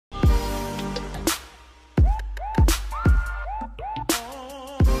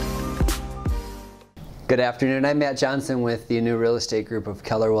Good afternoon, I'm Matt Johnson with the Anew Real Estate Group of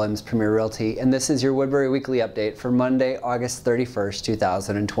Keller Williams Premier Realty, and this is your Woodbury Weekly update for Monday, August 31st,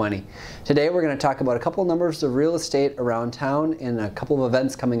 2020. Today we're going to talk about a couple numbers of real estate around town and a couple of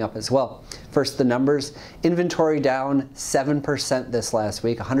events coming up as well. First, the numbers. Inventory down 7% this last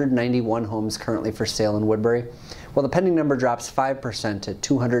week, 191 homes currently for sale in Woodbury. Well, the pending number drops 5% to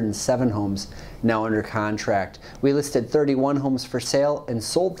 207 homes now under contract. We listed 31 homes for sale and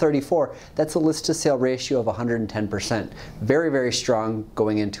sold 34. That's a list to sale ratio of 110%. Very, very strong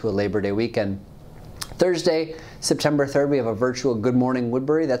going into a Labor Day weekend. Thursday, September 3rd, we have a virtual Good Morning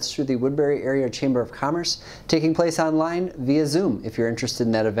Woodbury. That's through the Woodbury Area Chamber of Commerce, taking place online via Zoom. If you're interested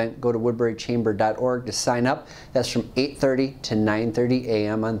in that event, go to woodburychamber.org to sign up. That's from 8:30 to 9:30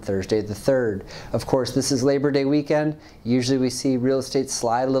 a.m. on Thursday the 3rd. Of course, this is Labor Day weekend. Usually we see real estate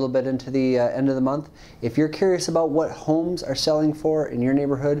slide a little bit into the end of the month. If you're curious about what homes are selling for in your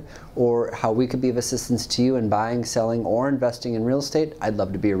neighborhood or how we could be of assistance to you in buying, selling, or investing in real estate, I'd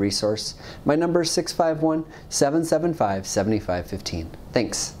love to be a resource. My number is 651-775-7515.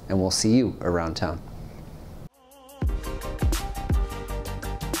 Thanks, and we'll see you around town.